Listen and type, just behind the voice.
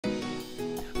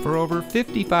For over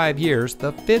 55 years,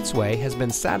 the Fitzway has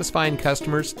been satisfying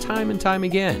customers time and time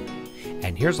again.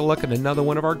 And here's a look at another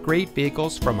one of our great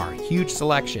vehicles from our huge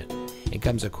selection. It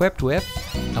comes equipped with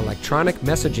electronic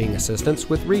messaging assistance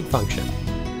with read function,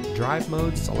 drive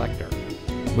mode selector,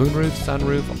 moonroof,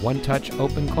 sunroof, one-touch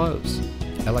open close,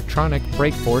 electronic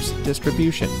brake force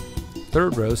distribution,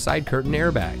 third row side curtain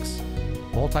airbags,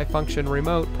 multifunction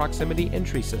remote proximity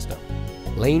entry system,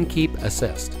 lane keep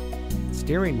assist,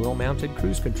 steering wheel mounted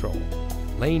cruise control,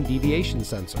 lane deviation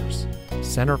sensors,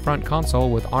 center front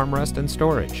console with armrest and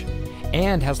storage,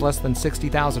 and has less than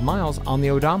 60,000 miles on the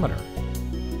odometer.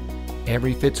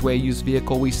 Every Fitzway used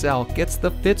vehicle we sell gets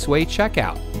the Fitzway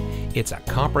checkout. It's a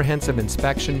comprehensive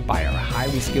inspection by our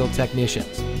highly skilled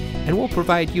technicians, and we'll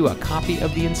provide you a copy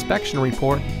of the inspection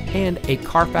report and a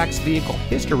Carfax vehicle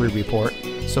history report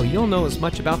so you'll know as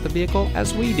much about the vehicle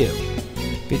as we do.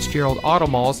 Fitzgerald Auto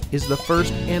Malls is the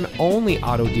first and only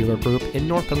auto dealer group in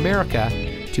North America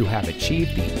to have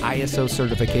achieved the ISO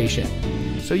certification,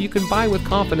 so you can buy with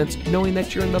confidence knowing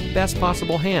that you're in the best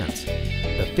possible hands.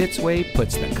 The Fitzway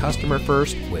puts the customer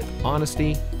first with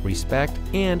honesty, respect,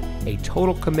 and a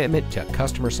total commitment to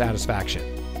customer satisfaction.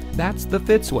 That's the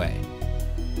Fitzway.